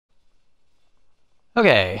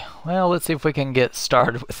Okay, well, let's see if we can get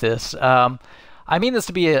started with this. I mean this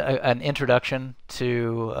to be an introduction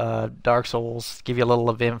to Dark Souls, give you a little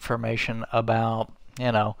of information about,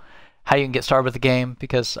 how you can get started with the game,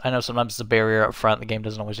 because I know sometimes it's a barrier up front. The game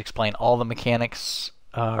doesn't always explain all the mechanics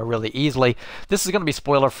really easily. This is going to be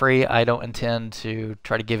spoiler free. I don't intend to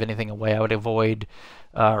try to give anything away. I would avoid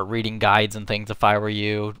reading guides and things if I were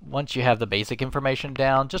you. Once you have the basic information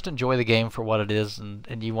down, just enjoy the game for what it is,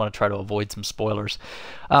 and you want to try to avoid some spoilers.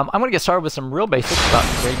 I'm going to get started with some real basics about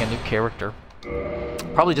creating a new character.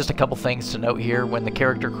 Probably just a couple things to note here when the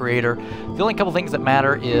character creator. The only couple things that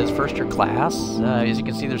matter is first your class. As you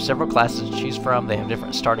can see, there's several classes to choose from. They have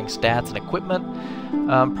different starting stats and equipment.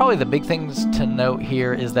 Probably the big things to note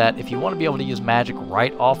here is that if you want to be able to use magic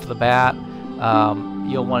right off the bat,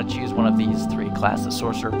 you'll want to choose one of these three classes: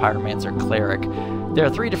 Sorcerer, Pyromancer, Cleric. There are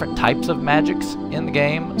three different types of magics in the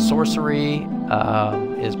game. Sorcery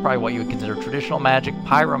is probably what you would consider traditional magic.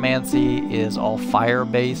 Pyromancy is all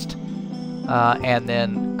fire-based. And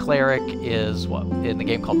then Cleric is what in the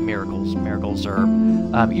game called Miracles. Miracles are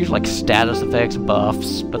usually like status effects,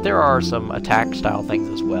 buffs, but there are some attack style things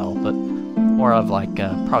as well, but more of like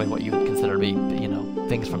probably what you would consider to be,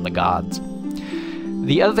 things from the gods.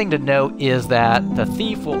 The other thing to note is that the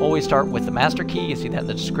thief will always start with the master key. You see that in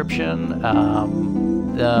the description.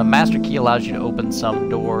 The master key allows you to open some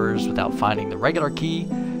doors without finding the regular key,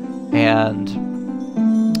 and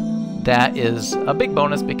that is a big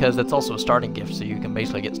bonus because it's also a starting gift, so you can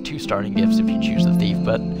basically get 2 starting gifts if you choose the thief.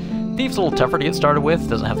 But thief's a little tougher to get started with.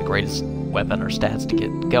 Doesn't have the greatest weapon or stats to get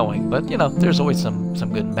going, but there's always some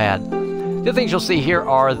good and bad. The other things you'll see here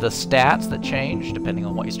are the stats that change depending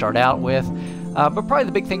on what you start out with. But probably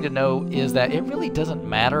the big thing to know is that it really doesn't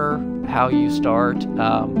matter how you start.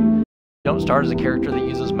 You don't start as a character that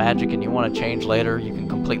uses magic and you want to change later. You can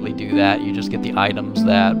completely do that. You just get the items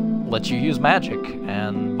that let you use magic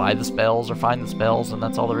and buy the spells or find the spells, and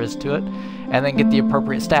that's all there is to it, and then get the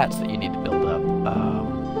appropriate stats that you need to build up.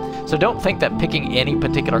 So don't think that picking any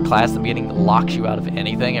particular class at the beginning locks you out of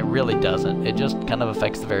anything. It really doesn't. It just kind of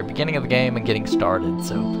affects the very beginning of the game and getting started.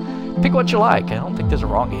 So pick what you like. I don't think there's a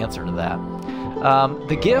wrong answer to that.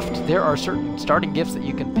 The gift, there are certain starting gifts that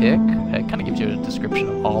you can pick. It kind of gives you a description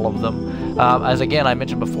of all of them. As again, I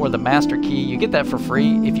mentioned before, the master key, you get that for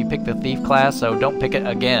free if you pick the thief class, so don't pick it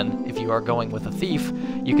again. If you are going with a thief,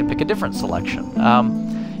 you can pick a different selection.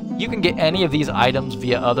 You can get any of these items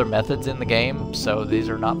via other methods in the game, so these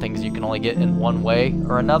are not things you can only get in one way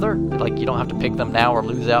or another. Like, you don't have to pick them now or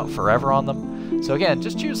lose out forever on them. So again,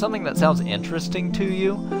 just choose something that sounds interesting to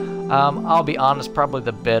you. I'll be honest, probably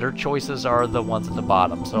the better choices are the ones at the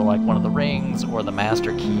bottom, so like one of the rings or the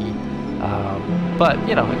master key. But,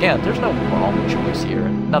 again, there's no wrong choice here,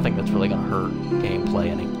 and nothing that's really going to hurt gameplay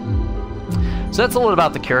any. So that's a little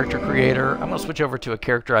about the character creator. I'm going to switch over to a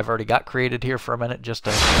character I've already got created here for a minute, just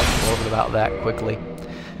to talk a little bit about that quickly.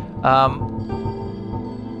 I'm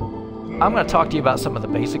going to talk to you about some of the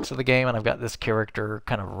basics of the game, and I've got this character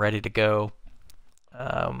kind of ready to go.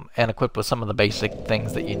 And equipped with some of the basic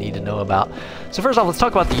things that you need to know about. So first off, let's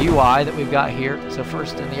talk about the UI that we've got here. So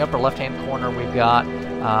first, in the upper left-hand corner, we've got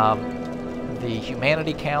the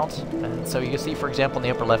humanity count. And so you can see, for example, in the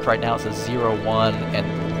upper left right now, it says 0, 1,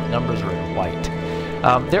 and numbers are in white.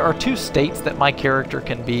 There are 2 states that my character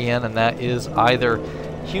can be in, and that is either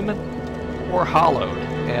human or hollowed.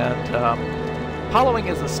 And hollowing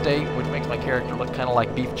is a state which makes my character look kind of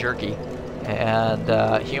like beef jerky. And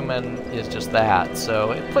human is just that.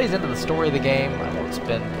 So it plays into the story of the game. I won't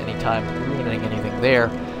spend any time ruining anything there.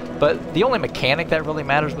 But the only mechanic that really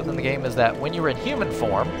matters within the game is that when you're in human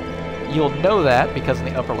form, you'll know that because in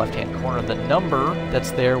the upper left-hand corner, the number that's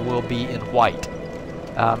there will be in white.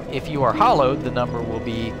 If you are hollowed, the number will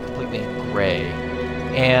be completely in gray.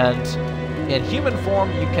 And in human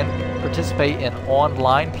form, you can participate in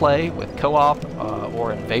online play with co-op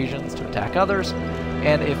or invasions to attack others.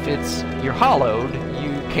 And if you're hollowed, you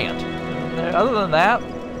can't. Other than that,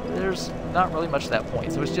 there's not really much at that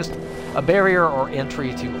point. So it's just a barrier or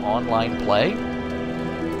entry to online play.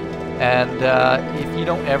 And if you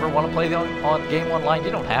don't ever want to play the game online, you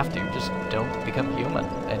don't have to. Just don't become human,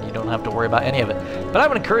 and you don't have to worry about any of it. But I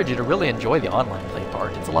would encourage you to really enjoy the online play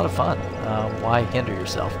part. It's a lot of fun. Why hinder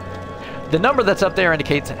yourself? The number that's up there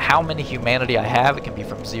indicates how many humanity I have. It can be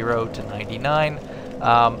from 0 to 99.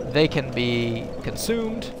 They can be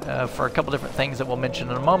consumed for a couple different things that we'll mention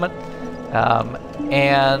in a moment.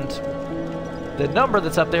 And the number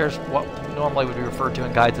that's up there is what normally would be referred to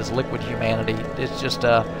in guides as liquid humanity. It's just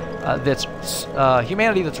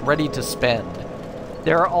humanity that's ready to spend.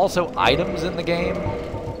 There are also items in the game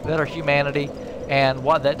that are humanity, And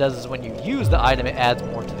what that does is when you use the item, it adds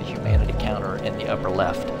more to the humanity counter in the upper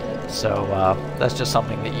left. So that's just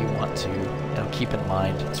something that you want to keep in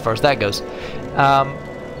mind as far as that goes.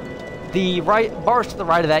 The bars to the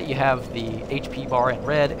right of that, you have the HP bar in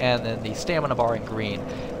red and then the stamina bar in green.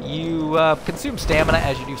 You consume stamina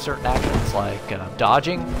as you do certain actions like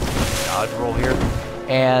dodging, dodge roll here,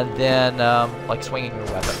 and then like swinging your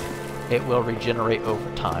weapon. It will regenerate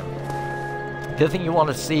over time. The other thing you want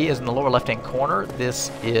to see is in the lower left-hand corner.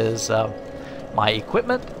 This is my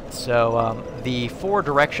equipment. So the 4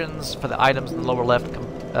 directions for the items in the lower left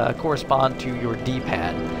correspond to your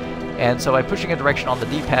D-pad. And so by pushing a direction on the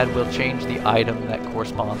D-pad will change the item that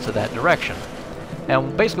corresponds to that direction.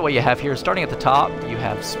 And basically what you have here, starting at the top, you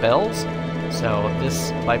have spells. So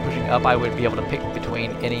this, by pushing up, I would be able to pick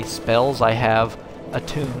between any spells I have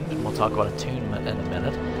attuned, and we'll talk about attunement in a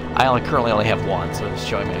minute. I currently only have 1, so it's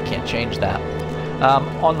showing me I can't change that.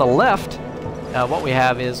 On the left, what we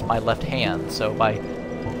have is my left hand. So by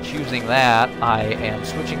choosing that, I am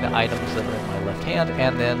switching the items that are in my left hand,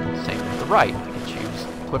 and then same with the right. I can choose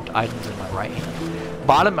equipped items in my right hand.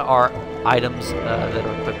 Bottom are items that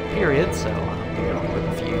are equipped period, so I'm going to equip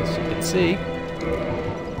a few as you can see.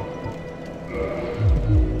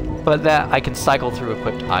 But that I can cycle through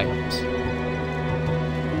equipped items.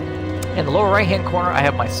 In the lower right hand corner I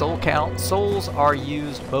have my soul count. Souls are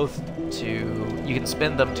used both to, you can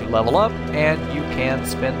spend them to level up and you can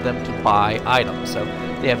spend them to buy items. So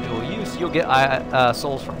they have dual use. You'll get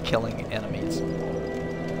souls from killing enemies.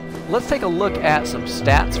 Let's take a look at some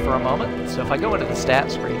stats for a moment. So if I go into the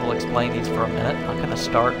stats screen, we'll explain these for a minute. I'll kind of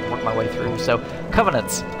start and work my way through. So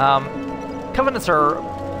covenants. Covenants are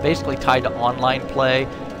basically tied to online play.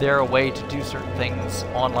 They're a way to do certain things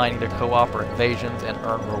online, either co-op or invasions, and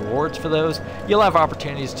earn rewards for those. You'll have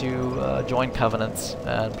opportunities to join covenants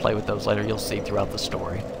and play with those later. You'll see throughout the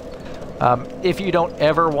story. If you don't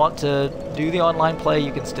ever want to do the online play,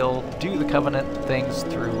 you can still do the covenant things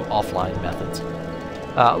through offline methods.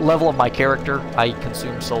 Level of my character, I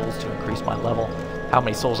consume souls to increase my level. How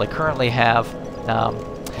many souls I currently have.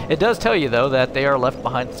 It does tell you, though, that they are left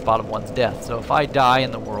behind at the spot of one's death. So if I die in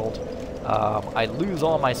the world, I lose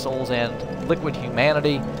all my souls and liquid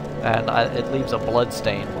humanity, and it leaves a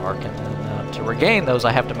bloodstain mark. And then, to regain those,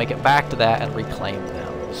 I have to make it back to that and reclaim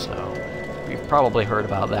them. So you've probably heard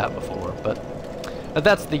about that before, but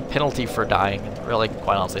that's the penalty for dying. And really,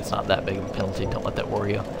 quite honestly, it's not that big of a penalty. Don't let that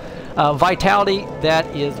worry you. Vitality, that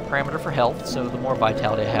is the parameter for health. So the more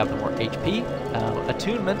vitality I have, the more HP.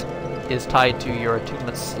 Attunement is tied to your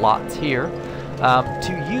attunement slots here.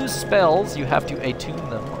 To use spells, you have to attune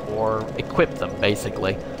them or equip them,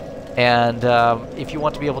 basically. And if you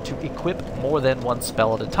want to be able to equip more than one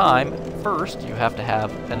spell at a time, first you have to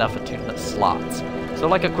have enough attunement slots. So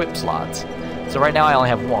like equip slots. So right now I only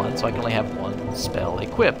have 1, so I can only have 1 spell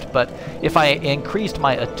equipped. But if I increased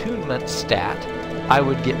my attunement stat, I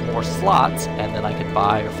would get more slots, and then I could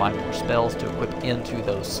buy or find more spells to equip into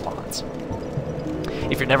those slots.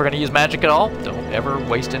 If you're never going to use magic at all, don't ever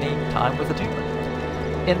waste any time with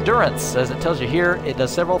attunement. Endurance, as it tells you here, it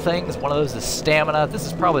does several things. One of those is stamina. This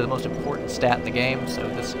is probably the most important stat in the game, so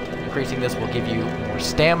increasing this will give you more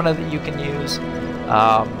stamina that you can use.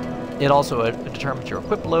 It also determines your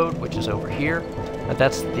equip load, which is over here.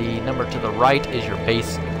 That's the number to the right is your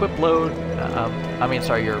base equip load.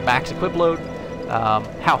 Your max equip load.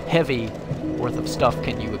 How heavy worth of stuff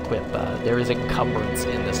can you equip? There is encumbrance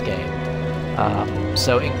in this game.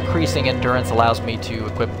 So increasing endurance allows me to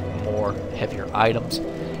equip more heavier items.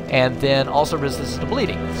 And then also resistance to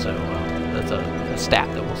bleeding. So that's a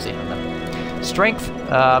stat that we'll see in a minute. Strength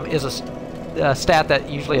is a stat that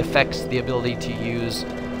usually affects the ability to use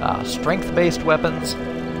strength-based weapons.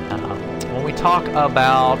 When we talk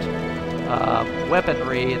about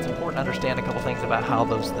weaponry, it's important to understand a couple things about how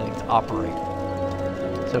those things operate.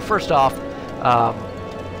 So first off,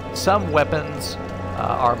 some weapons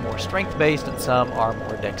are more strength-based and some are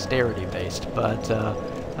more dexterity-based.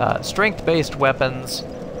 But strength-based weapons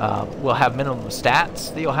will have minimum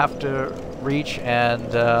stats that you'll have to reach, and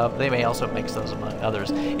they may also mix those among others.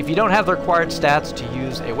 If you don't have the required stats to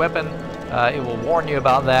use a weapon, it will warn you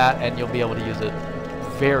about that, and you'll be able to use it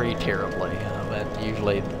very terribly, and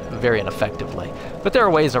usually very ineffectively. But there are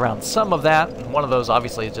ways around some of that, and one of those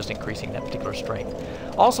obviously is just increasing that particular strength.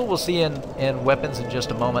 Also, we'll see in weapons in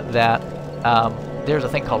just a moment that there's a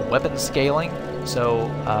thing called weapon scaling. So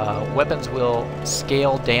weapons will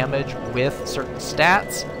scale damage with certain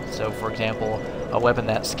stats. So for example, a weapon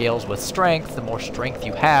that scales with strength, the more strength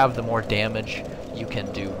you have, the more damage you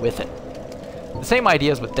can do with it. The same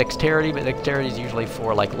idea is with dexterity, but dexterity is usually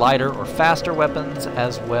for like lighter or faster weapons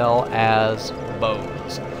as well as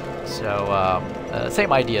bows. So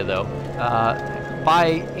same idea though. By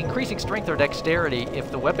increasing strength or dexterity,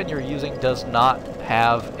 if the weapon you're using does not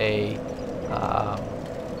have a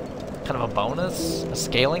kind of a bonus, a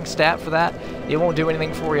scaling stat for that, it won't do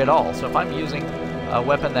anything for you at all. So if I'm using a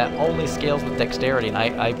weapon that only scales with dexterity and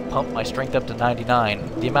I pump my strength up to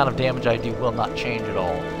 99, the amount of damage I do will not change at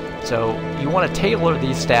all. So you want to tailor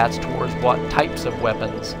these stats towards what types of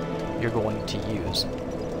weapons you're going to use.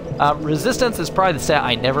 Resistance is probably the stat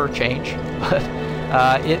I never change, but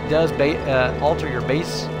it does alter your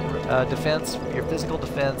base defense, your physical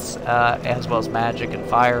defense, as well as magic and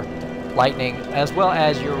fire, lightning, as well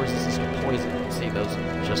as your resistance to poison. We'll see those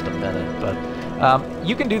in just a minute. But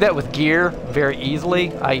you can do that with gear very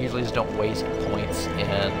easily. I usually just don't waste points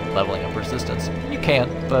in leveling up resistance. You can,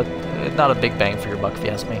 but not a big bang for your buck if you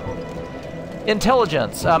ask me.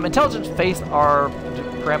 Intelligence. Intelligence and faith are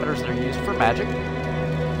parameters that are used for magic.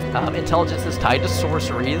 Intelligence is tied to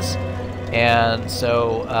sorceries, and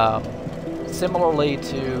so similarly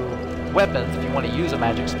to weapons, if you want to use a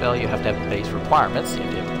magic spell, you have to have base requirements. You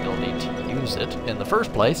have to have the ability to use it in the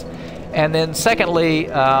first place. And then secondly,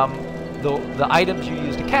 the items you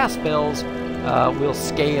use to cast spells will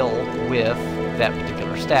scale with that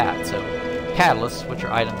particular stat. So catalysts, which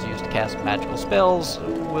are items used to cast magical spells,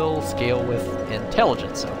 will scale with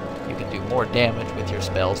intelligence. So you can do more damage with your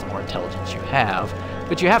spells the more intelligence you have,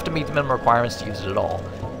 but you have to meet the minimum requirements to use it at all.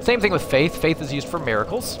 Same thing with faith. Faith is used for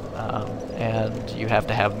miracles, and you have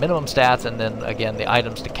to have minimum stats, and then again the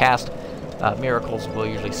items to cast miracles will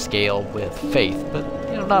usually scale with faith, but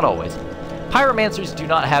not always. Pyromancers do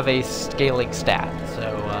not have a scaling stat, so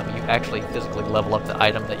you actually physically level up the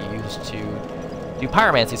item that you use to do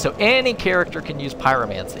pyromancy. So any character can use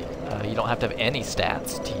pyromancy. You don't have to have any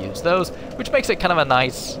stats to use those, which makes it kind of a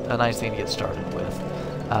nice thing to get started with.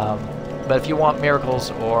 But if you want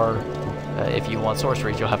miracles or if you want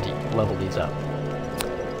sorceries, you'll have to level these up.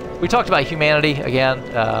 We talked about humanity again.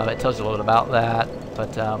 It tells you a little bit about that.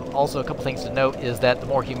 But also a couple things to note is that the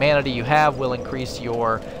more humanity you have will increase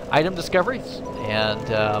your item discoveries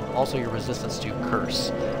and also your resistance to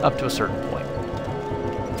curse up to a certain point.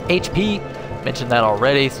 HP, mentioned that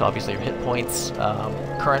already, so obviously your hit points,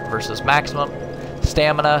 current versus maximum.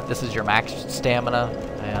 Stamina, this is your max stamina,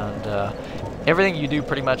 and everything you do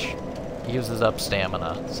pretty much uses up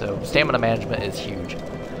stamina, so stamina management is huge.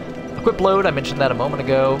 Equip load, I mentioned that a moment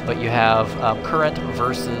ago, but you have current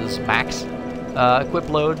versus max equip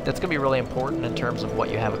load. That's going to be really important in terms of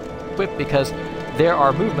what you have equipped, because there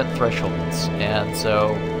are movement thresholds, and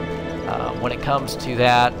so when it comes to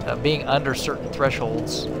that, being under certain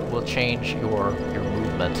thresholds will change your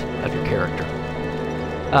movement of your character.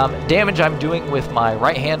 Damage I'm doing with my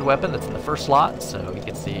right hand weapon that's in the first slot, so you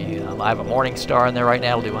can see I have a Morning Star in there right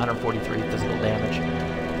now. It'll do 143 physical damage.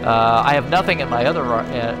 I have nothing in my other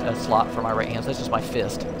slot for my right hand, so that's just my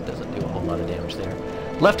fist. It doesn't do a whole lot of damage there.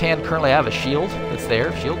 Left hand, currently I have a shield that's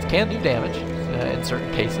there. Shields can do damage in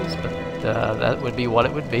certain cases, but that would be what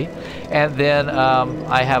it would be. And then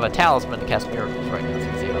I have a talisman to cast miracles right now. So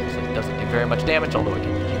you can see it obviously doesn't do very much damage, although I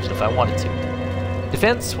can use it if I wanted to.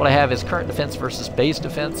 Defense, what I have is current defense versus base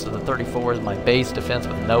defense. So the 34 is my base defense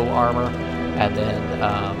with no armor, and then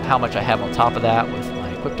how much I have on top of that with my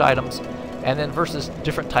equipped items, and then versus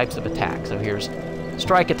different types of attacks. So here's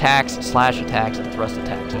strike attacks, slash attacks, and thrust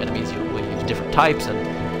attacks. So enemies will use different types, and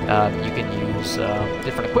you can use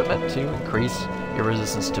different equipment to increase your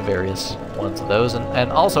resistance to various ones of those.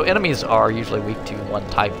 And also enemies are usually weak to one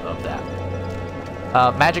type of that.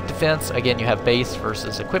 Magic defense, again, you have base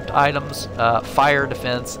versus equipped items, fire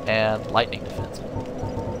defense, and lightning defense.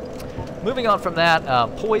 Moving on from that,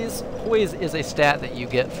 poise. Poise is a stat that you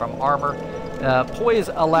get from armor. Poise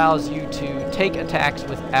allows you to take attacks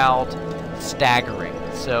without staggering.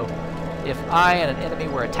 So if I and an enemy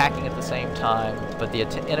were attacking at the same time, but the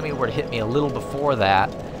enemy were to hit me a little before that,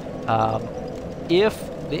 if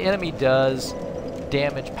the enemy does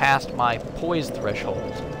damage past my poise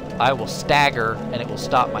threshold, I will stagger and it will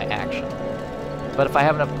stop my action. But if I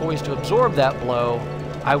have enough poise to absorb that blow,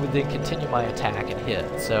 I would then continue my attack and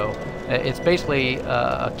hit. So it's basically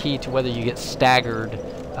a key to whether you get staggered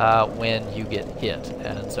when you get hit.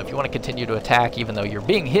 And so if you want to continue to attack even though you're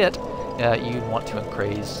being hit, you'd want to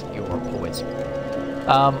increase your poise.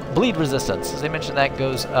 Bleed resistance, as I mentioned, that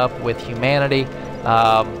goes up with humanity.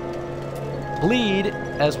 Bleed,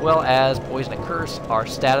 as well as poison and curse, are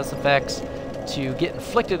status effects. To get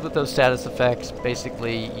inflicted with those status effects,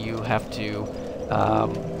 basically you have to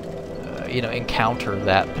encounter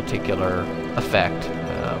that particular effect.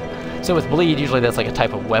 So with bleed, usually that's like a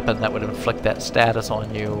type of weapon that would inflict that status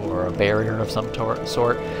on you, or a barrier of some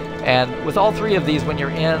sort. And with all three of these, when you're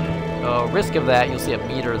in risk of that, you'll see a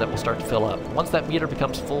meter that will start to fill up. Once that meter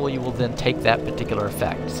becomes full, you will then take that particular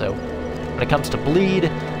effect. So when it comes to bleed,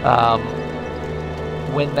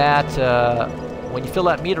 when you fill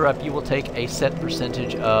that meter up, you will take a set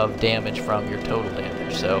percentage of damage from your total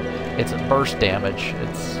damage. So it's a burst damage,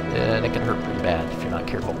 and it can hurt pretty bad if you're not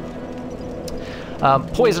careful.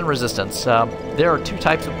 Poison resistance. There are two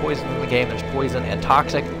types of poison in the game. There's poison and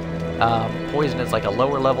toxic. Poison is like a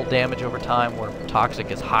lower level damage over time, where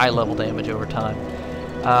toxic is high level damage over time.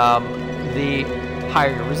 The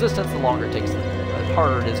higher your resistance, the longer it takes, the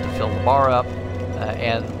harder it is to fill the bar up.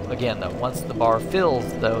 And again, though, once the bar fills,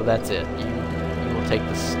 though, that's it. You will take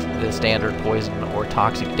the standard poison or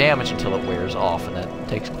toxic damage until it wears off, and that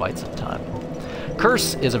takes quite some time.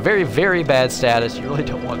 Curse is a very, very bad status. You really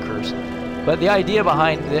don't want Curse. But the idea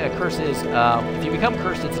behind the Curse is if you become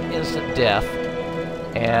cursed, it's an instant death.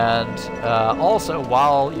 And also,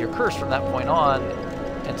 while you're cursed from that point on,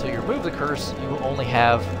 until you remove the curse, you only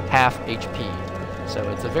have half HP. So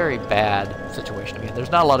it's a very bad situation to be in.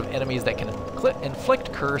 There's not a lot of enemies that can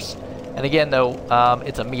inflict curse. And again, though,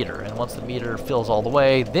 it's a meter. And once the meter fills all the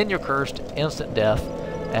way, then you're cursed, instant death,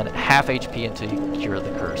 and half HP until you cure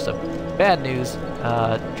the curse. So bad news,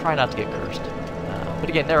 try not to get cursed. But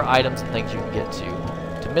again, there are items and things you can get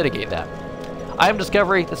to mitigate that. Item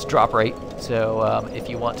discovery, this is drop rate. So if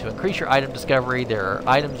you want to increase your item discovery, there are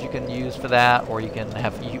items you can use for that, or you can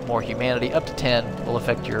have more humanity. Up to 10 will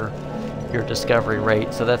affect your discovery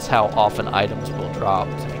rate. So that's how often items will drop.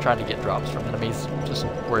 So if you're trying to get drops from enemies, just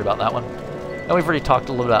worry about that one. And we've already talked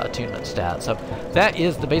a little about attunement stats. So that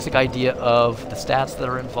is the basic idea of the stats that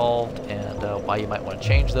are involved and why you might want to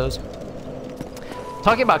change those.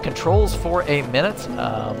 Talking about controls for a minute,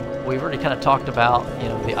 we've already kind of talked about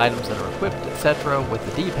the items that are equipped, etc. with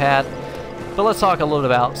the D-pad. But let's talk a little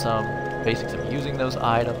about some basics of using those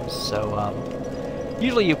items. So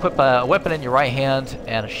usually you equip a weapon in your right hand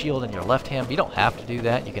and a shield in your left hand. But you don't have to do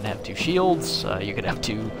that. You can have two shields, you can have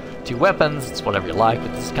two weapons, it's whatever you like,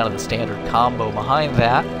 but this is kind of the standard combo behind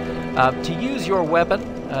that. To use your weapon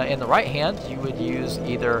in the right hand, you would use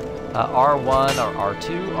either R1 or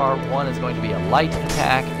R2. R1 is going to be a light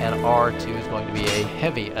attack, and R2 is going to be a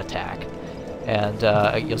heavy attack. And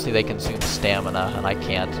you'll see they consume stamina, and I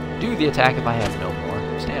can't do the attack if I have no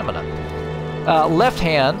more stamina. Left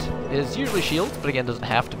hand is usually shields, but again, doesn't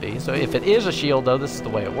have to be. So if it is a shield, though, this is the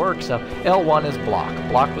way it works. So L1 is block.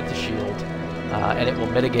 Block with the shield, and it will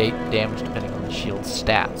mitigate damage depending on the shield's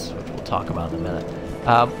stats, which we'll talk about in a minute.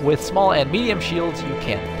 With small and medium shields, you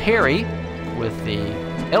can parry with the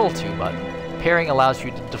L2 button. Parrying allows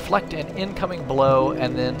you to deflect an incoming blow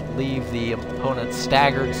and then leave the opponent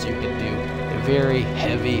staggered, so you can do a very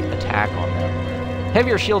heavy attack on them.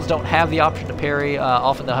 Heavier shields don't have the option to parry.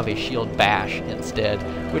 Often they'll have a shield bash instead,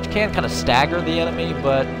 which can kind of stagger the enemy,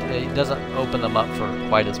 but it doesn't open them up for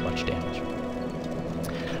quite as much damage.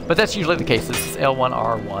 But that's usually the case. This is L1,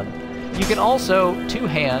 R1. You can also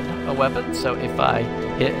two-hand a weapon, so if I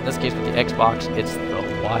hit, in this case with the Xbox, it's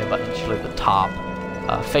the Y button, it's usually the top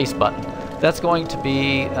face button. That's going to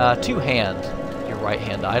be two-hand your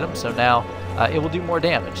right-hand item, so now it will do more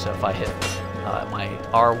damage. So if I hit my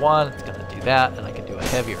R1, it's going to do that, and I can do a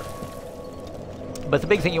heavier. But the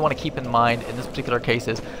big thing you want to keep in mind in this particular case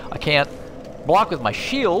is I can't block with my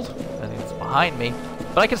shield, and it's behind me,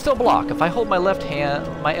 but I can still block. If I hold my left hand,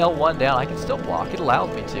 my L1 down, I can still block. It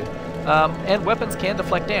allows me to. And weapons can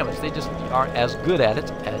deflect damage. They just aren't as good at it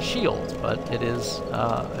as shields, but it is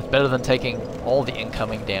it's better than taking all the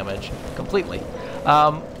incoming damage completely.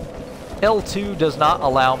 L2 does not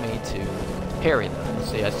allow me to parry them.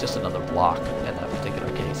 See, it's just another block in that particular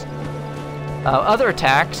case. Other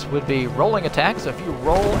attacks would be rolling attacks. So if you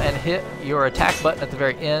roll and hit your attack button at the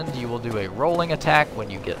very end, you will do a rolling attack when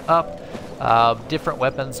you get up. Different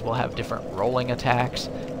weapons will have different rolling attacks.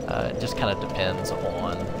 It just kind of depends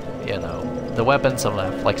on the weapon. Some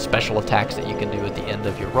have like special attacks that you can do at the end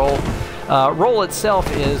of your roll. Roll itself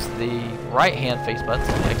is the right hand face button,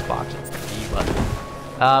 so on the Xbox it's the B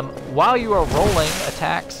button. While you are rolling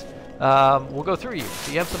attacks, we'll go through you.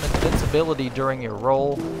 So you have some invincibility during your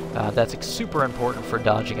roll. That's super important for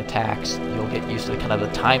dodging attacks. You'll get used to kind of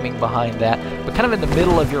the timing behind that. But kind of in the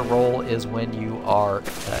middle of your roll is when you are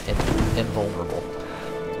invulnerable.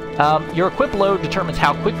 Your equip load determines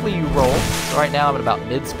how quickly you roll. So right now I'm at about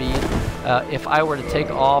mid-speed. If I were to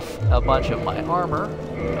take off a bunch of my armor,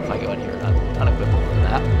 if I go in here and unequip all of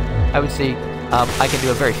that, I would see I can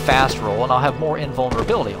do a very fast roll, and I'll have more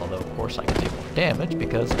invulnerability, although of course I can do more damage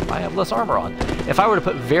because I have less armor on. If I were to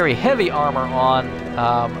put very heavy armor on,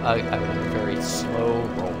 I would have a very slow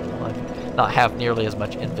roll. I'd not have nearly as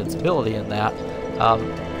much invincibility in that.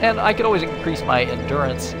 And I could always increase my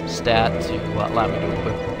endurance stat to allow me to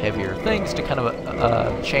equip heavier things to kind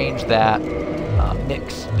of change that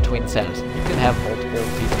mix between the status. You can have multiple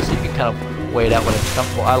pieces, so you can kind of weigh it out when it's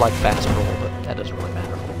comfortable. I like fast roll, but that doesn't really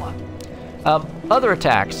matter a whole lot. Other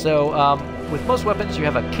attacks. So with most weapons, you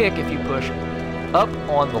have a kick if you push up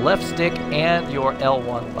on the left stick and your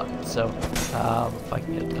L1 button. So if I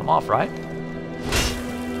can get it to come off right.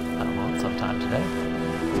 Come on, sometime today.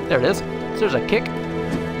 There it is. So there's a kick.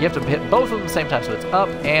 You have to hit both of them at the same time, so it's up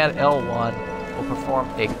and L1 will perform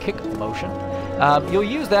a kick motion. You'll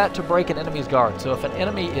use that to break an enemy's guard. So if an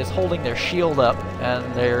enemy is holding their shield up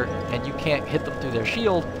and you can't hit them through their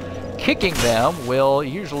shield, kicking them will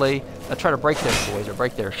usually try to break their poise or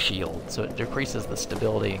break their shield. So it decreases the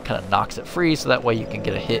stability and kind of knocks it free, so that way you can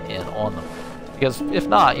get a hit in on them. Because if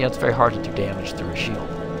not, it's very hard to do damage through a shield.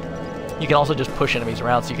 You can also just push enemies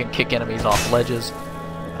around, so you can kick enemies off ledges.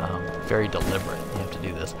 Very deliberate. You have to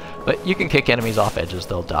do this. But you can kick enemies off edges,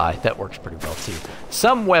 they'll die. That works pretty well too.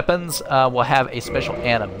 Some weapons will have a special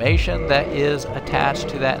animation that is attached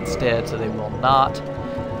to that instead, so they will not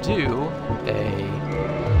do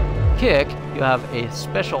a kick. You have a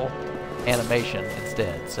special animation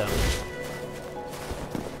instead. So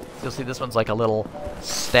you'll see this one's like a little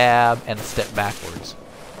stab and a step backwards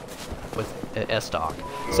with S-Stock.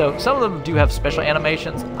 So some of them do have special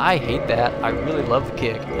animations. I hate that. I really love the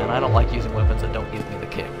kick, and I don't like using weapons that don't give me the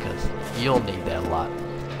kick, because you'll need that a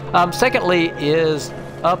lot. Secondly is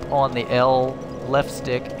up on the L left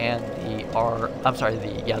stick and the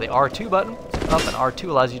the R2 button. So up and R2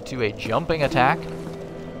 allows you to do a jumping attack.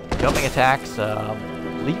 Jumping attacks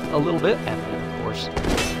leap a little bit and then, of course,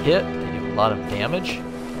 hit. They do a lot of damage.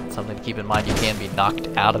 Something to keep in mind, you can be knocked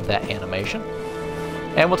out of that animation.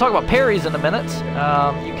 And we'll talk about parries in a minute.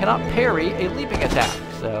 You cannot parry a leaping attack.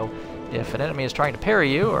 So if an enemy is trying to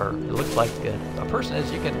parry you, or it looks like a person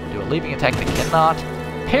is, you can do a leaping attack. They cannot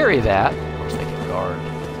parry that. Of course, they can guard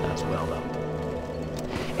as well,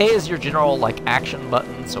 though. A is your general action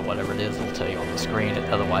button, so whatever it is, it'll tell you on the screen.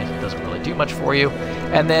 Otherwise, it doesn't really do much for you.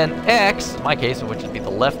 And then X, in my case, which would be the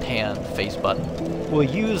left-hand face button, will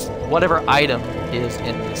use whatever item is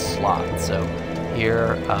in this slot. So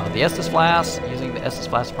here, the Estus Flask, using the Estus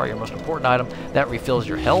Flask is probably your most important item. That refills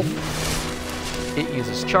your health. It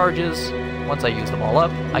uses charges. Once I use them all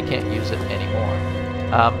up, I can't use it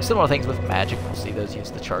anymore. Similar things with magic. We'll see those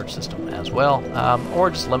use the charge system as well. Or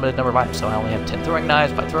just limited number of items. So I only have 10 throwing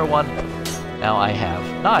knives. If I throw one, now I have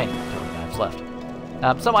 9 throwing knives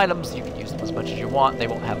left. Some items, you can use them as much as you want. They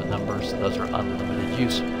won't have a number, so those are unlimited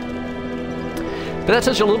use. But that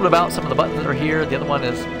tells you a little bit about some of the buttons that are here. The other one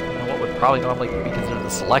is what would probably normally be considered the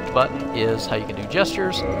select button, is how you can do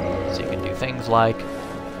gestures. So you can do things like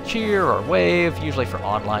cheer or wave, usually for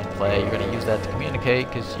online play. You're going to use that to communicate,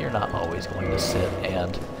 because you're not always going to sit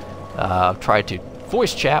and try to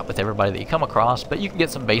voice chat with everybody that you come across, but you can get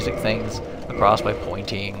some basic things across by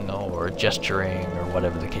pointing or gesturing or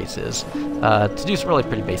whatever the case is to do some really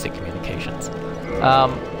pretty basic communications.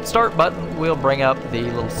 Start button will bring up the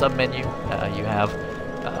little sub-menu. You have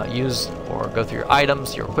use or go through your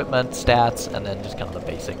items, your equipment, stats, and then just kind of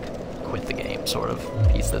the basic quit the game sort of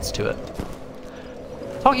piece that's to it.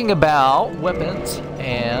 Talking about weapons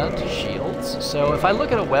and shields. So if I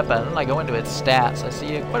look at a weapon and I go into its stats, I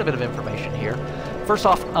see quite a bit of information here. First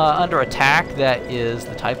off, under attack, that is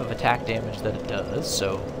the type of attack damage that it does.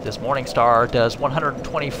 So this Morningstar does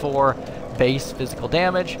 124 base physical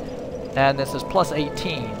damage, and this is plus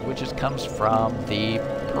 18, which comes from the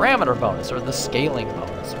parameter bonus, or the scaling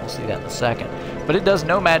bonus. We'll see that in a second. But it does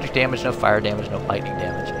no magic damage, no fire damage, no lightning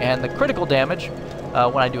damage. And the critical damage,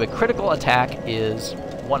 when I do a critical attack, is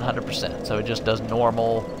 100%. So it just does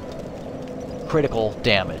normal critical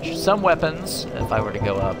damage. Some weapons, if I were to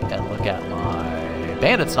go up and look at my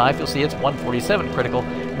Bandit's Knife, you'll see it's 147 critical,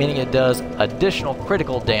 meaning it does additional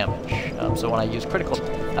critical damage. So when I use critical,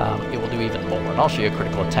 it will do even more. And I'll show you a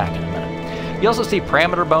critical attack in a minute. You also see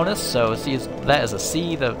parameter bonus, so see that as a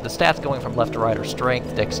C. The stats going from left to right are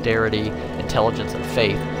strength, dexterity, intelligence, and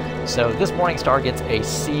faith. So this Morningstar gets a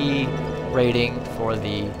C rating for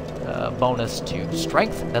the bonus to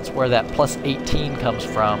strength. That's where that plus 18 comes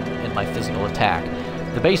from in my physical attack.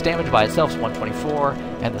 The base damage by itself is 124,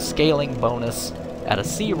 and the scaling bonus at a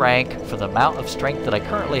C rank for the amount of strength that I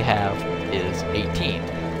currently have is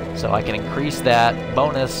 18. So I can increase that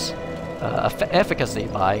bonus efficacy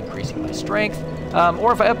by increasing my strength,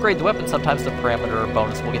 or if I upgrade the weapon, sometimes the parameter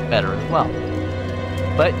bonus will get better as well.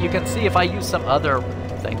 But you can see if I use some other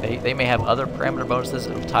thing, they may have other parameter bonuses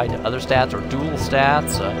that are tied to other stats or dual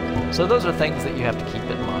stats, so those are things that you have to keep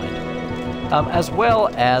in mind. As well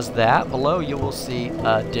as that, below you will see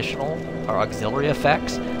additional are auxiliary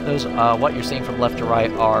effects. Those, what you're seeing from left to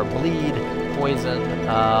right, are bleed, poison,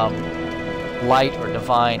 light or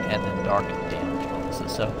divine, and then dark damage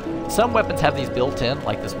bonuses. So some weapons have these built in,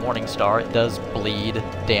 like this Morning Star. It does bleed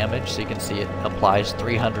damage, so you can see it applies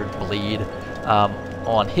 300 bleed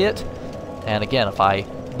on hit. And again, if I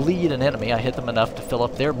bleed an enemy, I hit them enough to fill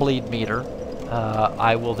up their bleed meter,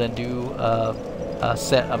 I will then do a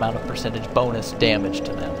set amount of percentage bonus damage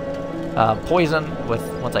to them. Poison,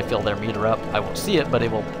 once I fill their meter up, I won't see it, but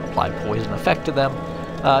it will apply poison effect to them.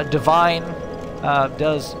 Divine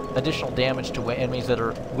does additional damage to enemies that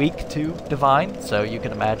are weak to divine, so you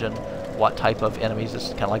can imagine what type of enemies. This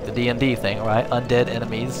is kind of like the D&D thing, right? Undead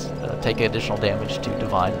enemies take additional damage to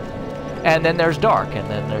divine. And then there's dark, and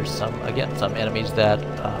then there's some enemies that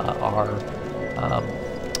are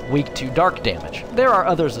weak to dark damage. There are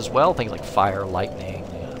others as well, things like fire, lightning,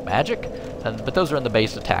 magic, but those are in the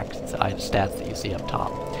base attack stats that you see up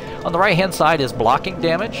top. On the right hand side is blocking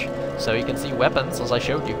damage. So you can see weapons, as I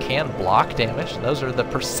showed you, can block damage. Those are the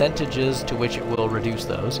percentages to which it will reduce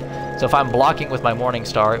those. So if I'm blocking with my Morning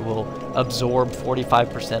Star, it will absorb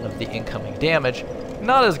 45% of the incoming damage.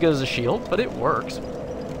 Not as good as a shield, but it works.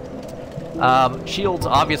 Shields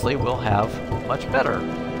obviously will have much better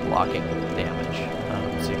blocking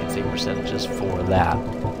damage. So you can see percentages for that.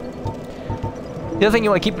 The other thing you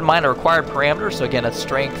want to keep in mind are required parameters. So again, it's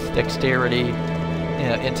strength, dexterity,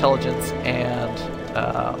 intelligence, and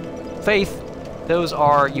faith. Those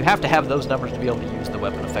are, you have to have those numbers to be able to use the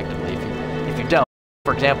weapon effectively. If you don't,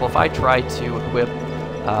 for example, if I try to equip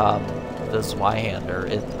the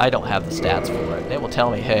Zweihander, I don't have the stats for it. It will tell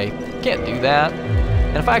me, hey, you can't do that.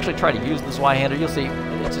 And if I actually try to use the Zweihander, you'll see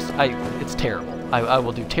it's terrible. I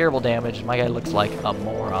will do terrible damage, and my guy looks like a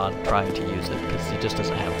moron trying to use it because he just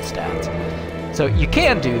doesn't have the stats. So you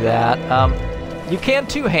can do that. You can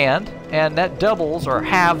two-hand, and that doubles or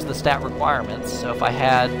halves the stat requirements. So if I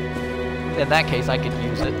had, in that case, I could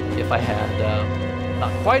use it if I had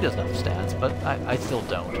not quite enough stats, but I still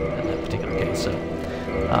don't in that particular case. So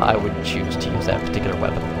I wouldn't choose to use that particular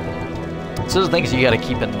weapon. So those are things you got to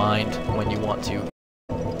keep in mind when you want to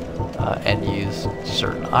and use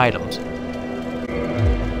certain items.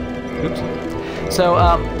 Oops. So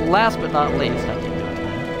last but not least, I keep doing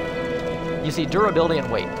that. You see durability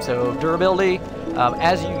and weight. So durability,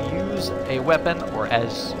 as you use a weapon or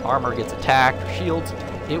as armor gets attacked or shields,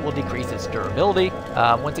 it will decrease its durability.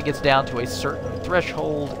 Once it gets down to a certain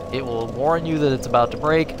threshold, it will warn you that it's about to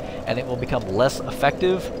break, and it will become less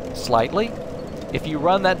effective slightly. If you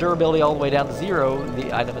run that durability all the way down to 0,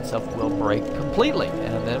 the item itself will break completely,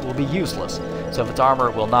 and then it will be useless. So if it's armor,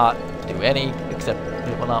 it will not do any, except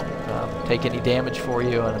it will not take any damage for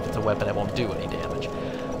you, and if it's a weapon, it won't do any damage.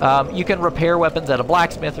 You can repair weapons at a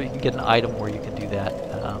blacksmith, or you can get an item where you can do that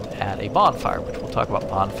at a bonfire, which we'll talk about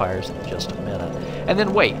bonfires in just a minute. And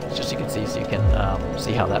then weight, just so you can see,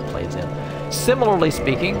 see how that plays in. Similarly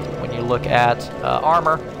speaking, when you look at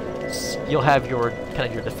armor, you'll have your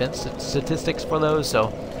your defense statistics for those.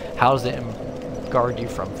 So how does it guard you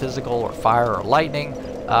from physical or fire or lightning?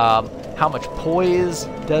 How much poise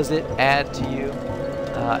does it add to you?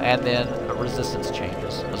 And then resistance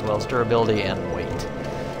changes, as well as durability and weight.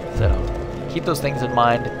 So keep those things in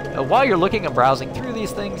mind. While you're looking and browsing through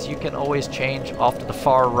these things, you can always change off to the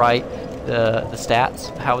far right the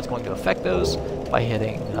stats, how it's going to affect those by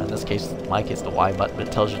hitting, in this case, my case, the Y button, but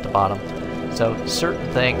it tells you at the bottom. So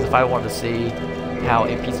certain things, if I wanted to see how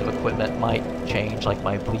a piece of equipment might change, like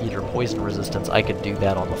my bleed or poison resistance, I could do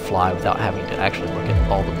that on the fly without having to actually look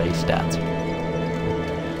at all the base stats.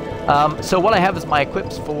 So what I have is my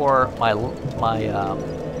equips for my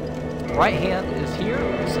right hand is here,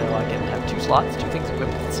 so I can have 2 slots, 2 things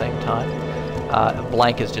equipped at the same time.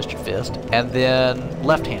 Blank is just your fist. And then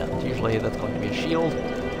left hand, usually that's going to be a shield.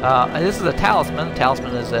 And this is a talisman.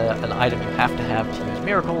 Talisman is an item you have to use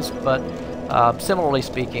miracles, but similarly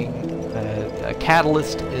speaking, a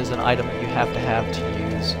catalyst is an item that you have to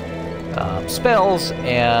use spells,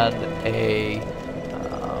 and a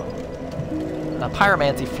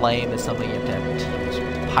pyromancy flame is something you have to use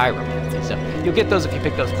pyromancy. So you'll get those if you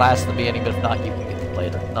pick those classes in the beginning, but if not, you can get them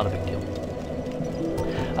later. Not a big deal.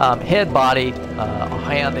 Head, body,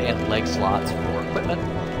 hand and leg slots for equipment,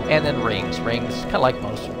 and then rings. Rings, kind of like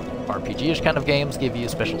most RPG-ish kind of games, give you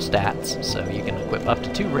special stats, so you can equip up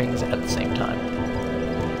to 2 rings at the same time.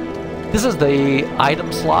 This is the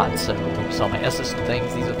item slot, so you saw my S's and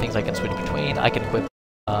things. These are things I can switch between. I can equip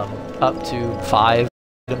up to 5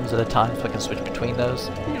 items at a time, so I can switch between those.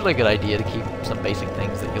 Usually a good idea to keep some basic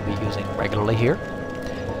things that you'll be using regularly here.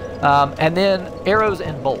 And then arrows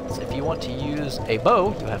and bolts. If you want to use a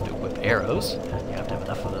bow, you have to equip arrows, and you have to have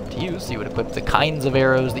enough of them to use. So you would equip the kinds of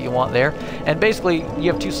arrows that you want there. And basically,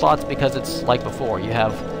 you have 2 slots because it's like before. You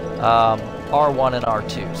have R1 and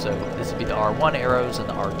R2. So this would be the R1 arrows and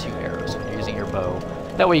the R2 arrows when you're using your bow.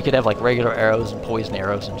 That way you could have like regular arrows and poison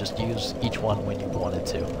arrows and just use each one when you wanted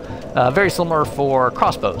to. Very similar for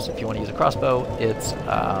crossbows. If you want to use a crossbow, it's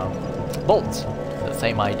bolts. The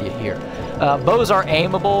same idea here. Bows are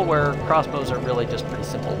aimable, where crossbows are really just pretty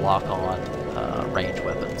simple lock-on range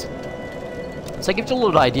weapons. So it gives you a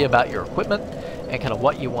little idea about your equipment and kind of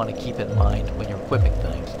what you want to keep in mind when you're equipping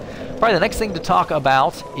things. Probably the next thing to talk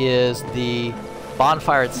about is the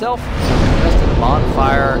bonfire itself. So when you rest in the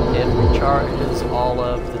bonfire, it recharges all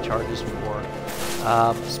of the charges for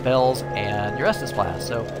spells and your Estus Flask.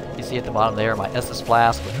 So you see at the bottom there my Estus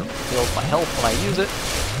Flask, which refills my health when I use it.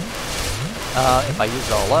 If I use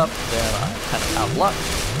it all up, then I'm kind of out of luck.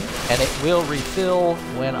 And it will refill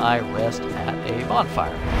when I rest at a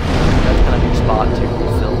bonfire. That's kind of your spot to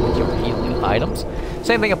refill with your healing items.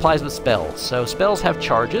 Same thing applies with spells. So spells have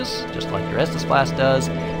charges, just like your Estus Flask does.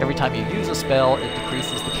 Every time you use a spell, it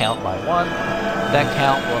decreases the count by 1. That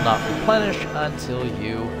count will not replenish until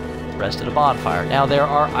you rest at a bonfire. Now there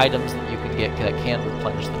are items that you can get that can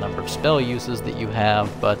replenish the number of spell uses that you have,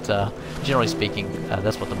 but generally speaking,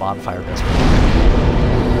 that's what the bonfire does.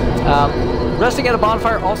 Resting at a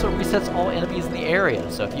bonfire also resets all enemies in the area.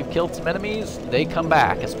 So if you've killed some enemies, they come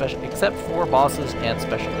back, especially except for bosses and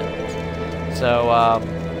special enemies. So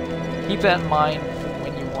keep that in mind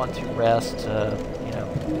when you want to rest. You know,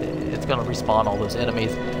 it's going to respawn all those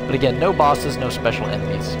enemies. But again, no bosses, no special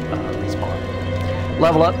enemies respawn.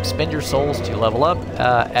 Level up, spend your souls to level up.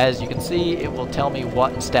 As you can see, it will tell me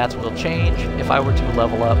what stats will change if I were to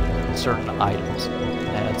level up certain items.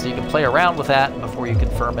 And so you can play around with that before you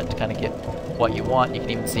confirm it to kind of get what you want. You can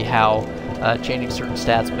even see how changing certain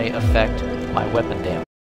stats may affect my weapon damage.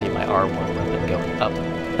 My R1 weapon going up.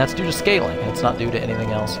 That's due to scaling. It's not due to anything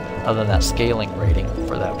else other than that scaling rating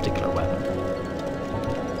for that particular weapon.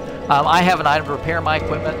 I have an item to repair my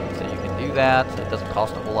equipment, so you can do that. It doesn't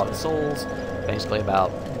cost a whole lot of souls. Basically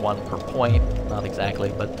about 1 per point, not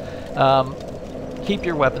exactly, but keep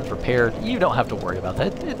your weapons repaired. You don't have to worry about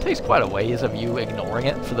that. It takes quite a ways of you ignoring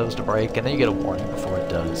it for those to break, and then you get a warning before it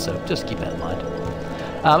does, so just keep that in mind.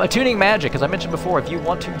 Attuning magic, as I mentioned before, if you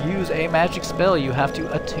want to use a magic spell, you have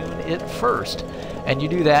to attune it first, and you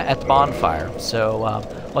do that at the bonfire. So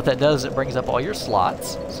what that does is it brings up all your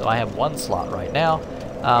slots. So I have 1 slot right now.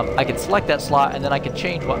 I can select that slot, and then I can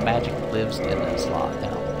change what magic lives in that slot.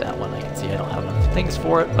 Now, that one I can see I don't have enough things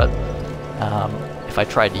for it, but if I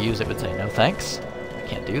tried to use it, it would say no thanks. I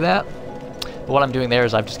can't do that. But what I'm doing there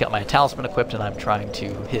is I've just got my talisman equipped and I'm trying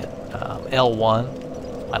to hit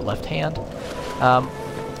L1, my left hand.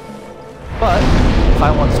 But if I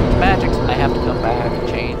want to switch magics, I have to come back and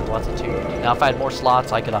change what's attuned. Now if I had more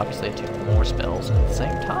slots, I could obviously attune more spells at the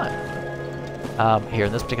same time. Here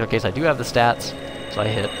in this particular case, I do have the stats, so I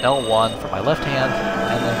hit L1 for my left hand,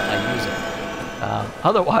 and then I use it.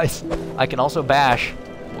 Otherwise, I can also bash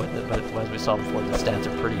with it, but as we saw before, the stats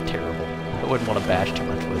are pretty terrible. I wouldn't want to bash too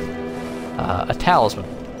much with a talisman.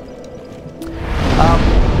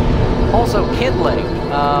 Also, kindling.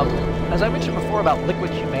 As I mentioned before about liquid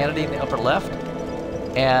humanity in the upper left,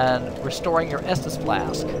 and restoring your Estus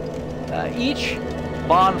Flask. Each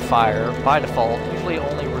bonfire, by default, usually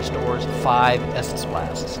only restores 5 Estus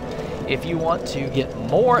Flasks. If you want to get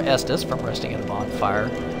more Estus from resting at a bonfire,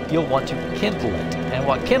 you'll want to kindle it. And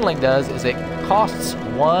what kindling does is it costs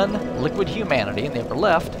 1 liquid humanity in the upper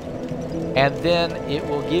left, and then it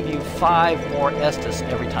will give you 5 more Estus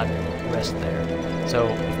every time you rest there. So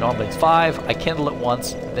if normally it's 5, I kindle it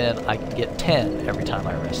once, then I can get 10 every time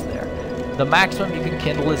I rest there. The maximum you can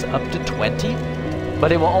kindle is up to 20,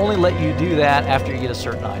 but it will only let you do that after you get a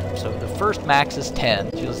certain item. So the first max is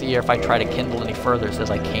 10. You'll see here if I try to kindle any further, it says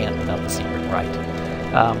I can't without the secret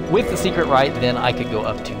rite. With the secret rite, then I could go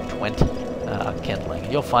up to 20 kindling.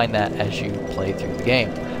 You'll find that as you play through the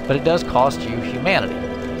game. But it does cost you humanity.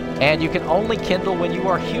 And you can only kindle when you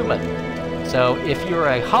are human. So if you're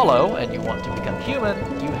a hollow and you want to become human,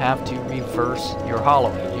 you have to reverse your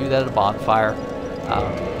hollowing. You do that at a bonfire.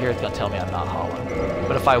 Here it's going to tell me I'm not hollow.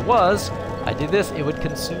 But if I was, I did this, it would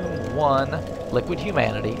consume 1 liquid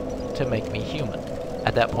humanity to make me human.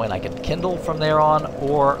 At that point I can kindle from there on,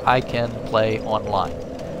 or I can play online.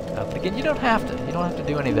 But again, you don't have to. You don't have to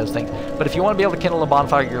do any of those things. But if you want to be able to kindle a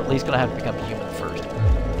bonfire, you're at least going to have to become human first.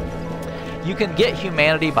 You can get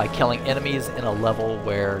humanity by killing enemies in a level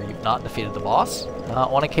where you've not defeated the boss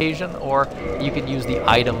on occasion, or you can use the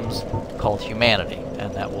items called humanity,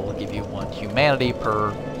 and that will give you 1 humanity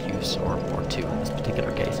per use, or 2 in this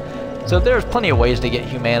particular case. So there's plenty of ways to get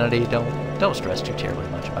humanity. Don't don't stress too terribly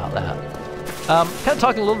much about that. Kind of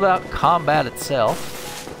talking a little about combat itself.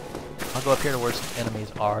 I'll go up here to where some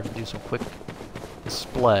enemies are to do some quick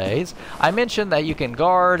displays. I mentioned that you can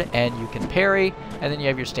guard and you can parry, and then you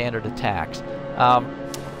have your standard attacks.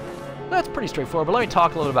 That's pretty straightforward, but let me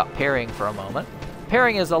talk a little bit about parrying for a moment.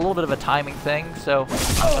 Parrying is a little bit of a timing thing, so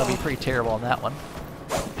I'm going to be pretty terrible on that one.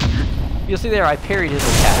 You'll see there I parried his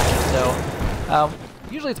attack, so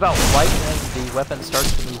usually it's about right when the weapon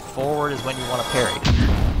starts to move forward is when you want to parry.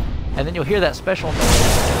 And then you'll hear that special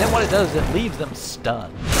noise, and then what it does is it leaves them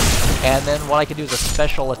stunned. And then what I can do is a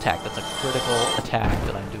special attack. That's a critical attack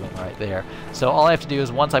that I'm doing right there. So all I have to do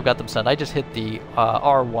is once I've got them stunned, I just hit the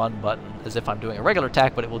R1 button as if I'm doing a regular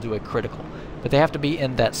attack, but it will do a critical. But they have to be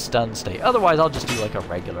in that stun state. Otherwise, I'll just do like a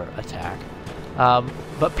regular attack.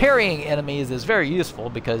 But parrying enemies is very useful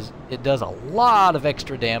because it does a lot of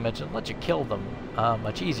extra damage and lets you kill them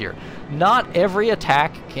much easier. Not every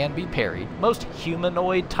attack can be parried. Most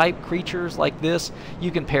humanoid type creatures like this, you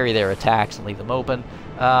can parry their attacks and leave them open.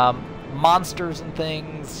 Monsters and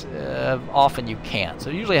things, often you can't.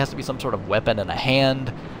 So it usually has to be some sort of weapon in a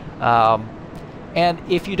hand. And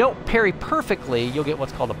if you don't parry perfectly, you'll get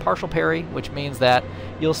what's called a partial parry, which means that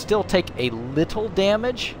you'll still take a little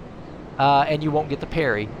damage, and you won't get the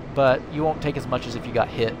parry, but you won't take as much as if you got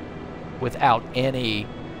hit without any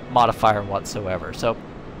modifier whatsoever. So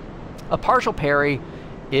a partial parry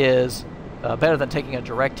is better than taking a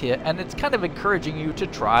direct hit, and it's kind of encouraging you to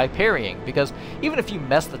try parrying, because even if you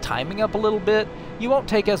mess the timing up a little bit, you won't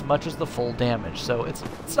take as much as the full damage. So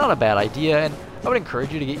it's not a bad idea, and I would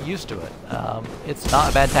encourage you to get used to it. It's not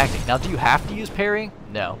a bad tactic. Now, do you have to use parrying?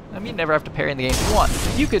 No. I mean, you never have to parry in the game if you want.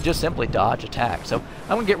 You could just simply dodge attack. So I'm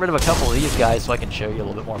going to get rid of a couple of these guys so I can show you a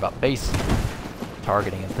little bit more about base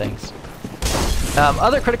targeting and things.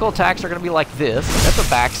 Other critical attacks are going to be like this. That's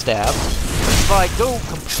a backstab. If I go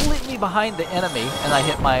completely behind the enemy and I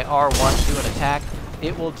hit my R1 to do an attack,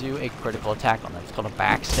 it will do a critical attack on them. It's called a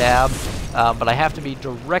backstab, but I have to be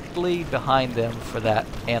directly behind them for that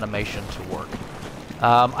animation to work.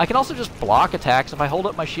 I can also just block attacks. If I hold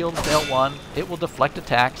up my shield and stay L1, it will deflect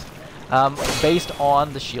attacks based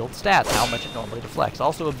on the shield stats, how much it normally deflects.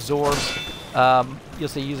 Also absorbs, you'll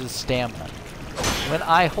see, uses stamina. When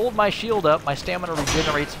I hold my shield up, my stamina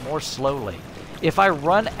regenerates more slowly. If I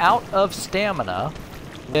run out of stamina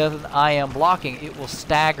when I am blocking, it will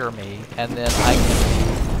stagger me, and then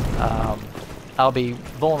I'll be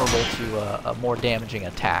vulnerable to a more damaging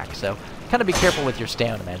attack. So kind of be careful with your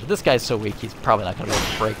stamina management. This guy's so weak, he's probably not going to be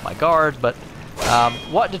able to break my guard, but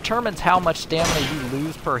what determines how much stamina you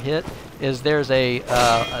lose per hit is there's a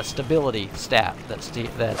stability stat that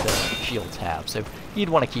shields have. So you'd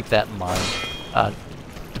want to keep that in mind.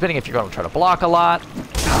 Depending if you're going to try to block a lot,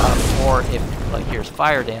 or if, like, here's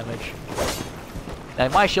fire damage. Now,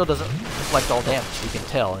 my shield doesn't deflect all damage, you can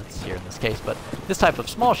tell it's here in this case, but this type of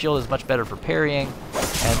small shield is much better for parrying,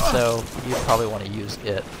 and so you probably want to use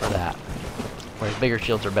it for that. Whereas bigger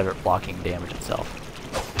shields are better at blocking damage itself.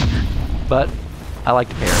 But I like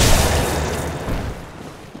to parry.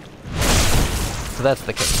 So that's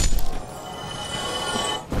the case.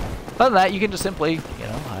 Other than that, you can just simply,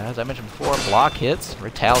 as I mentioned before, block hits,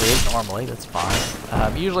 retaliate normally, that's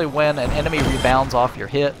fine. Usually when an enemy rebounds off your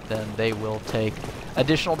hit, then they will take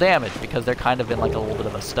additional damage because they're kind of in like a little bit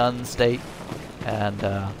of a stun state. And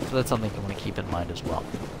so that's something you want to keep in mind as well.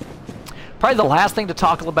 Probably the last thing to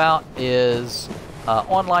talk about is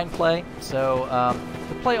online play. So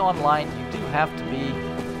to play online, you do have to be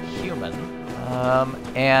human.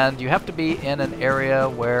 And you have to be in an area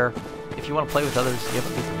where if you want to play with others, you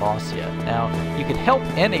haven't beat the boss yet. Now, you can help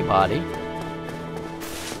anybody,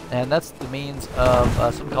 and that's the means of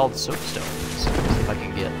something called soapstones. Let's see if I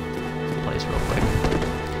can get to the place real quick.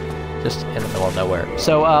 Just in the middle of nowhere.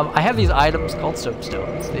 So, I have these items called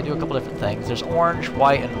soapstones. They do a couple different things. There's orange,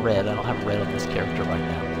 white, and red. I don't have red on this character right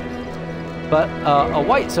now. But a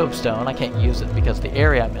white soapstone, I can't use it because the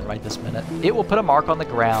area I'm in right this minute, it will put a mark on the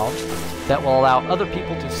ground that will allow other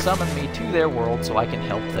people to summon me to their world so I can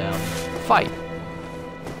help them fight.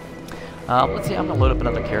 Let's see, I'm going to load up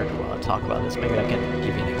another character while I talk about this. Maybe I can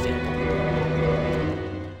give you an example.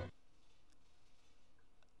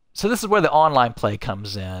 So this is where the online play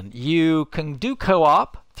comes in. You can do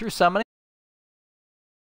co-op through summoning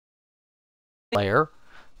player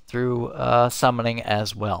through summoning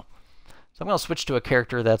as well. So I'm going to switch to a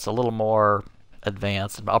character that's a little more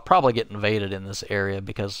advanced. I'll probably get invaded in this area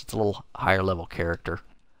because it's a little higher level character.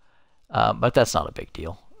 But that's not a big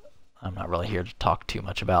deal. I'm not really here to talk too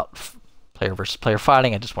much about player versus player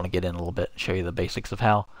fighting. I just want to get in a little bit and show you the basics of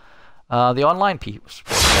how the online piece works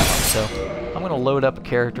out. So I'm going to load up a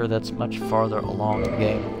character that's much farther along in the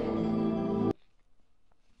game.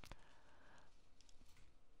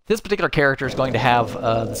 This particular character is going to have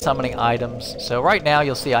the summoning items. So right now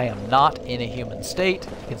you'll see I am not in a human state.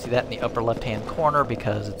 You can see that in the upper left-hand corner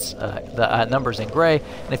because it's the numbers in gray.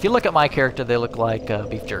 And if you look at my character, they look like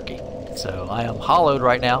beef jerky. So I am hollowed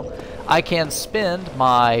right now. I can spend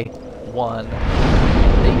my 1 to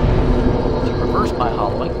reverse my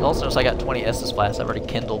hollowing. Also notice I got 20 Estus Flasks. I've already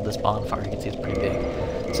kindled this bonfire. You can see it's pretty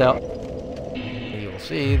big. So you will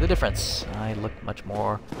see the difference. I look much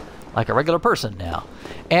more like a regular person now.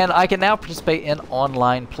 And I can now participate in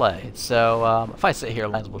online play. So if I sit here,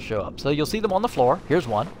 lines will show up. So you'll see them on the floor. Here's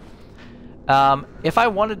one. If I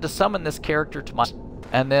wanted to summon this character to my...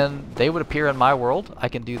 and then they would appear in my world, I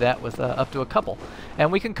can do that with up to a couple. And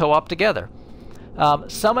we can co-op together.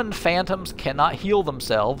 Summoned phantoms cannot heal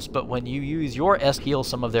themselves, but when you use your S heal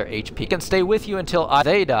some of their HP, it can stay with you until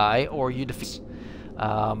they die or you defeat.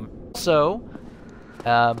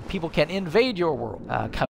 People can invade your world,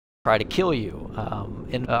 come try to kill you,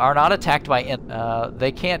 are not attacked by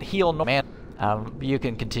they can't heal no man. You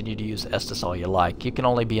can continue to use Estus all you like. You can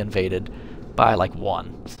only be invaded by like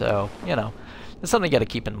 1. So, you know, it's something you got to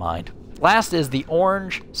keep in mind. Last is the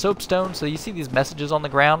orange soapstone. So you see these messages on the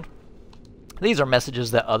ground? These are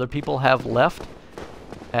messages that other people have left.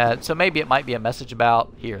 So maybe it might be a message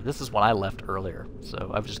about, here, this is one I left earlier.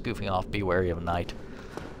 So I was just goofing off, be wary of night.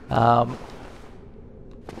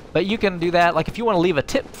 But you can do that, like if you want to leave a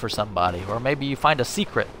tip for somebody, or maybe you find a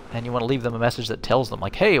secret and you want to leave them a message that tells them,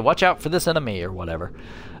 like, hey, watch out for this enemy, or whatever.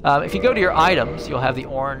 If you go to your items, you'll have the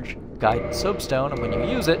orange guidance soapstone, and when you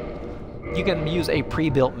use it, you can use a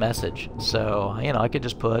pre-built message. So, you know, I could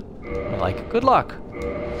just put, like, good luck.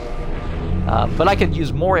 But I can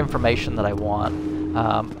use more information that I want.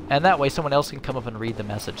 And that way someone else can come up and read the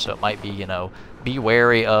message. So it might be, you know, be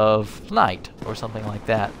wary of night, or something like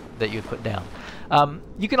that, that you'd put down.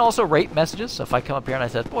 You can also rate messages. So if I come up here and I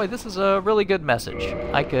said, boy, this is a really good message,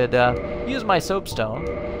 I could use my soapstone,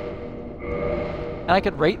 and I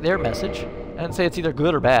could rate their message and say it's either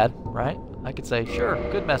good or bad, right? I could say, sure,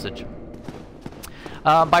 good message.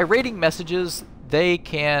 By rating messages, they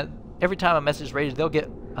can, every time a message is rated, they'll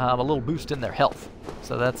get a little boost in their health.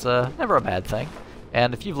 So that's never a bad thing.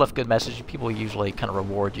 And if you've left good messages, people usually kind of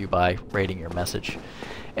reward you by rating your message.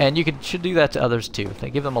 And you should do that to others too. They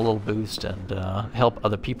give them a little boost and help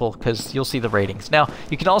other people, because you'll see the ratings. Now,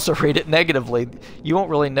 you can also rate it negatively. You won't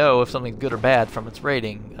really know if something's good or bad from its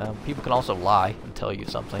rating. People can also lie and tell you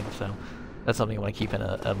something, so that's something you want to keep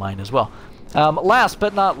in mind as well. Last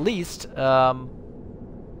but not least,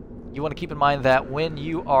 you want to keep in mind that when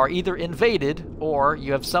you are either invaded or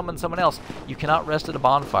you have summoned someone else, you cannot rest at a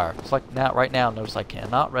bonfire. It's like now, right now, notice I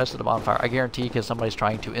cannot rest at a bonfire. I guarantee, because somebody's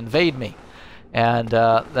trying to invade me. And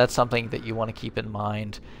that's something that you want to keep in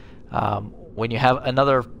mind when you have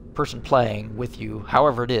another person playing with you,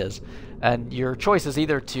 however it is. And your choice is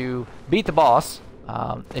either to beat the boss,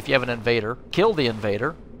 if you have an invader, kill the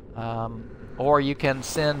invader, or you can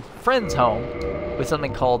send friends home with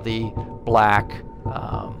something called the black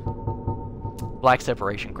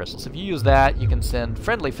separation crystals. If you use that, you can send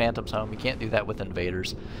friendly phantoms home. You can't do that with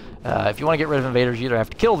invaders. If you want to get rid of invaders, you either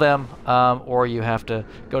have to kill them, or you have to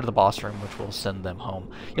go to the boss room, which will send them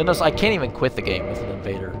home. You'll notice I can't even quit the game with an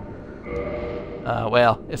invader.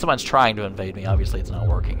 Well, if someone's trying to invade me, obviously it's not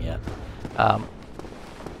working yet.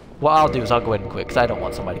 What I'll do is I'll go ahead and quit, because I don't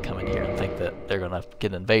want somebody to come in here and think that they're going to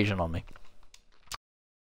get an invasion on me.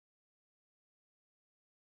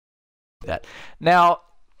 Now,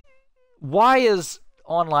 why is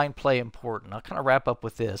online play important? I'll kind of wrap up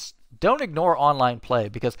with this. Don't ignore online play,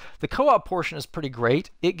 because the co-op portion is pretty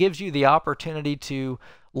great. It gives you the opportunity to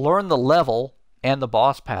learn the level and the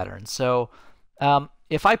boss pattern. So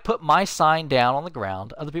if I put my sign down on the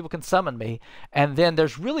ground, other people can summon me, and then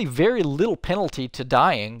there's really very little penalty to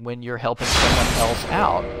dying when you're helping someone else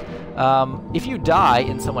out. If you die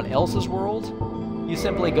in someone else's world, you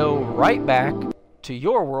simply go right back to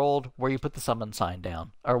your world where you put the summon sign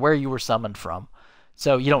down, or where you were summoned from.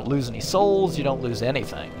 So you don't lose any souls, you don't lose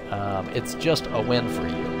anything. It's just a win for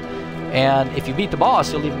you. And if you beat the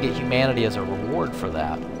boss, you'll even get humanity as a reward for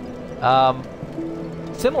that.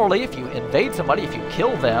 Similarly, if you invade somebody, if you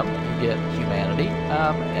kill them, you get humanity,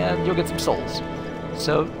 and you'll get some souls.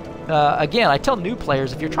 So again, I tell new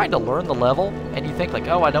players, if you're trying to learn the level and you think like,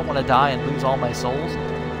 oh, I don't want to die and lose all my souls,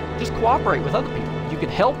 just cooperate with other people. You can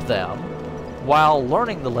help them while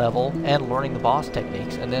learning the level and learning the boss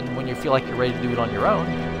techniques, and then when you feel like you're ready to do it on your own,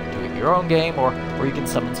 do it in your own game, or you can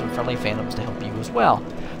summon some friendly phantoms to help you as well.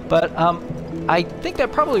 But I think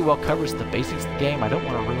that probably well covers the basics of the game. I don't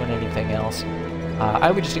want to ruin anything else.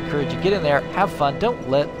 I would just encourage you, get in there, have fun. Don't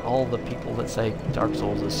let all the people that say Dark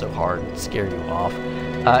Souls is so hard scare you off.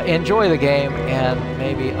 Enjoy the game, and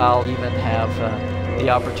maybe I'll even have the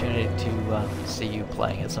opportunity to see you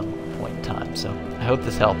playing at some point in time. So I hope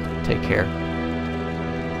this helped. Take care.